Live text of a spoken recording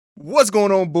What's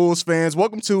going on, Bulls fans?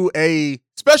 Welcome to a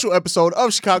special episode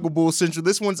of Chicago Bulls Central.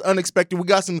 This one's unexpected. We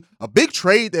got a big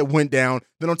trade that went down.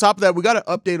 Then on top of that, we got an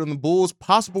update on the Bulls'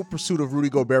 possible pursuit of Rudy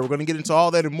Gobert. We're going to get into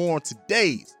all that and more on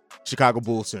today's Chicago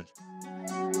Bulls Central.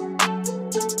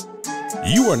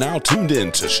 You are now tuned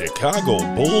in to Chicago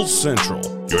Bulls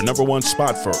Central, your number one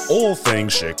spot for all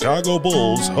things Chicago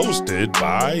Bulls, hosted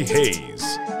by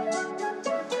Hayes.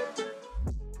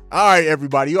 All right,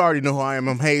 everybody, you already know who I am.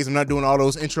 I'm Hayes. I'm not doing all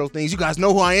those intro things. You guys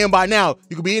know who I am by now.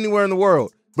 You could be anywhere in the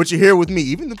world, but you're here with me.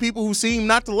 Even the people who seem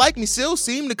not to like me still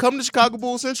seem to come to Chicago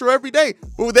Bulls Central every day.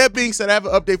 But with that being said, I have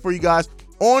an update for you guys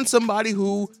on somebody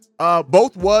who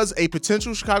both was a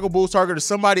potential Chicago Bulls target or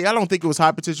somebody, I don't think it was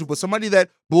high potential, but somebody that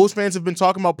Bulls fans have been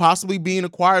talking about possibly being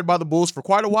acquired by the Bulls for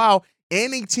quite a while,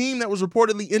 and a team that was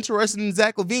reportedly interested in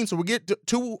Zach LaVine. So we'll get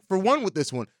 2 for 1 with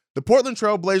this one. The Portland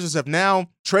Trail Blazers have now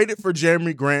traded for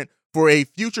Jeremy Grant for a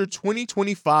future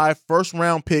 2025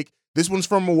 first-round pick. This one's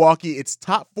from Milwaukee. It's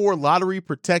top 4 lottery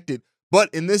protected.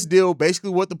 But in this deal,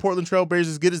 basically what the Portland Trail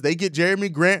Blazers get is they get Jeremy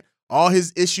Grant, all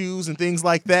his issues and things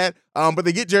like that. But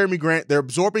they get Jeremy Grant. They're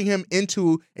absorbing him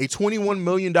into a $21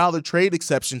 million trade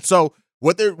exception. So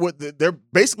what they're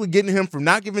basically getting him from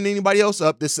not giving anybody else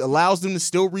up. This allows them to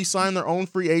still re-sign their own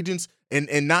free agents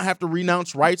and not have to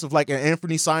renounce rights of like an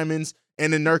Anthony Simons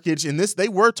and a Nurkic. And this, they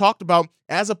were talked about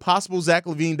as a possible Zach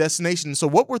LaVine destination. So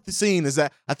what we're seeing is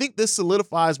that I think this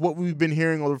solidifies what we've been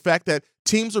hearing, or the fact that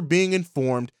teams are being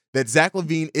informed that Zach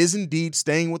LaVine is indeed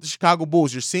staying with the Chicago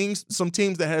Bulls. You're seeing some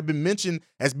teams that have been mentioned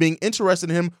as being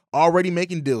interested in him already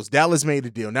making deals. Dallas made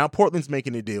a deal. Now Portland's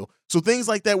making a deal. So things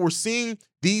like that, we're seeing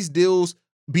these deals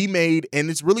be made, and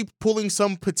it's really pulling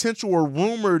some potential or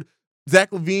rumored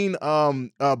Zach LaVine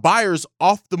buyers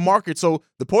off the market. So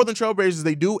the Portland Trail Blazers,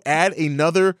 they do add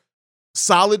another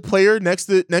solid player next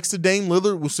to Dame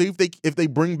Lillard. We'll see if they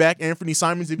bring back Anthony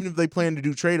Simons. Even if they plan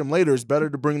to trade him later, it's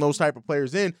better to bring those type of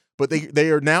players in. But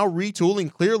they are now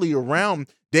retooling clearly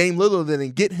around Dame Lillard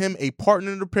and get him a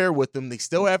partner to pair with them. They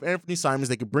still have Anthony Simons.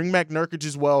 They could bring back Nurkic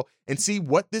as well and see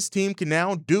what this team can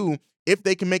now do if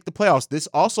they can make the playoffs. This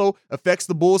also affects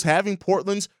the Bulls having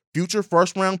Portland's future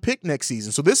first-round pick next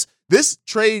season. So this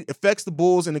trade affects the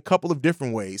Bulls in a couple of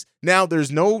different ways. Now,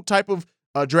 there's no type of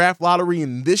draft lottery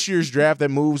in this year's draft that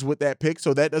moves with that pick,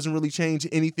 so that doesn't really change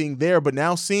anything there. But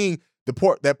now seeing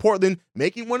that Portland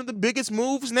making one of the biggest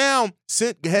moves now,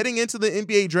 heading into the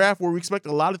NBA draft where we expect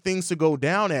a lot of things to go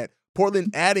down at.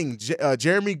 Portland adding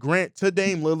Jeremy Grant to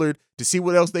Dame Lillard to see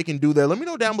what else they can do there. Let me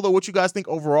know down below what you guys think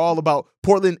overall about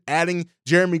Portland adding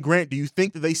Jeremy Grant. Do you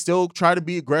think that they still try to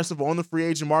be aggressive on the free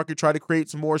agent market, try to create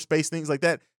some more space, things like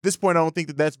that? At this point, I don't think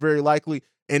that that's very likely.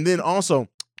 And then also,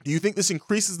 do you think this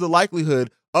increases the likelihood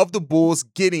of the Bulls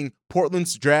getting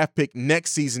Portland's draft pick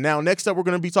next season? Now, next up, we're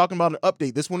going to be talking about an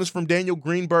update. This one is from Daniel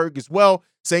Greenberg as well,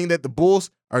 saying that the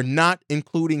Bulls are not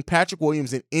including Patrick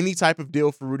Williams in any type of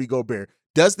deal for Rudy Gobert.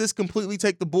 Does this completely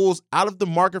take the Bulls out of the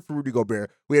market for Rudy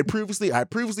Gobert? I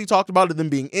previously talked about it, them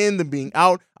being in, them being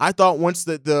out. I thought once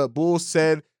that the Bulls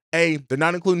said, hey, they're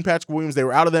not including Patrick Williams, they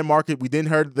were out of that market. We then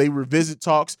heard they revisit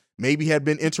talks, maybe had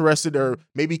been interested or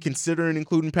maybe considering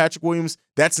including Patrick Williams.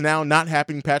 That's now not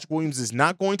happening. Patrick Williams is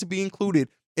not going to be included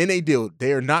in a deal.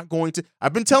 They are not going to.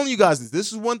 I've been telling you guys this.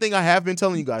 This is one thing I have been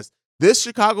telling you guys. This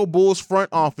Chicago Bulls front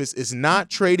office is not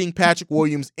trading Patrick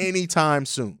Williams anytime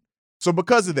soon. So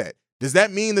because of that, does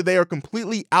that mean that they are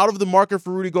completely out of the market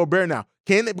for Rudy Gobert now?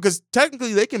 Can they? Because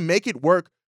technically they can make it work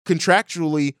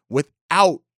contractually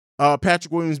without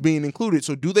Patrick Williams being included.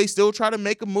 So do they still try to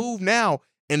make a move now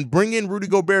and bring in Rudy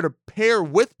Gobert to pair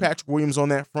with Patrick Williams on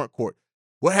that front court?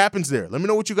 What happens there? Let me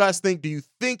know what you guys think. Do you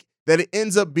think that it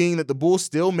ends up being that the Bulls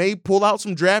still may pull out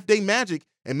some draft day magic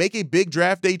and make a big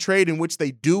draft day trade in which they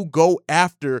do go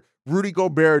after Rudy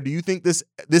Gobert? Do you think this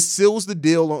seals the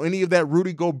deal on any of that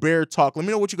Rudy Gobert talk? Let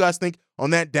me know what you guys think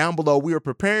on that down below. We are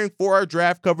preparing for our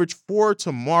draft coverage for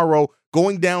tomorrow.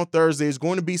 Going down Thursday is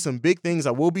going to be some big things.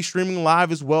 I will be streaming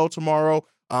live as well tomorrow.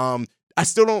 I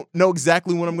still don't know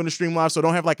exactly when I'm going to stream live, so I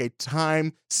don't have like a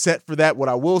time set for that. What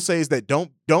I will say is that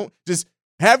don't just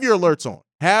have your alerts on.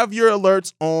 Have your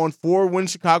alerts on for when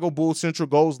Chicago Bulls Central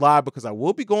goes live, because I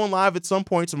will be going live at some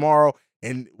point tomorrow.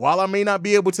 And while I may not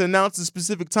be able to announce the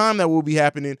specific time that will be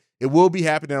happening, it will be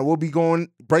happening. I will be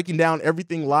breaking down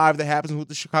everything live that happens with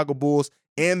the Chicago Bulls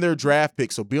and their draft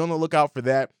picks. So be on the lookout for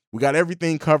that. We got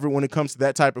everything covered when it comes to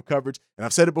that type of coverage. And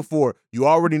I've said it before, you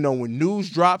already know when news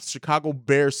drops, Chicago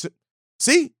Bears.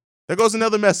 See, there goes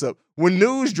another mess up. When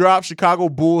news drops, Chicago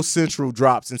Bulls Central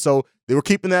drops. And so they were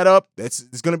keeping that up.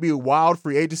 It's going to be a wild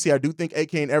free agency. I do think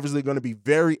AK and Eversley are going to be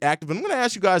very active. And I'm going to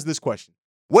ask you guys this question.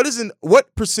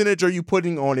 What percentage are you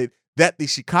putting on it that the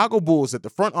Chicago Bulls at the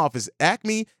front office,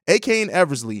 Acme, AK and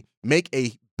Eversley, make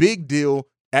a big deal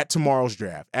at tomorrow's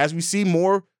draft. As we see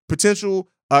more potential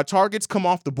targets come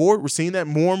off the board, we're seeing that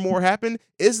more and more happen.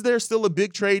 Is there still a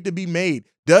big trade to be made?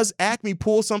 Does Acme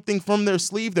pull something from their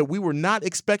sleeve that we were not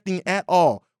expecting at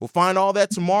all? We'll find all that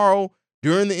tomorrow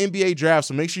during the NBA draft,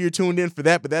 so make sure you're tuned in for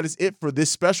that. But that is it for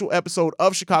this special episode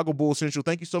of Chicago Bulls Central.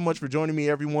 Thank you so much for joining me,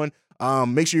 everyone.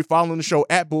 Make sure you're following the show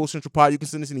at Bulls Central Pod. You can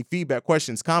send us any feedback,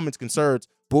 questions, comments, concerns,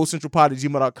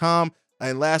 bullscentralpod@gmail.com.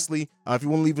 And lastly, if you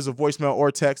want to leave us a voicemail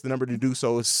or text, the number to do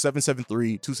so is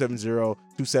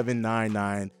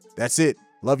 773-270-2799. That's it.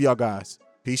 Love y'all guys.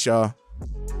 Peace, y'all.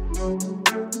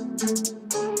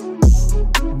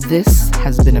 This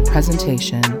has been a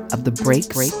presentation of the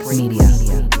Break Media.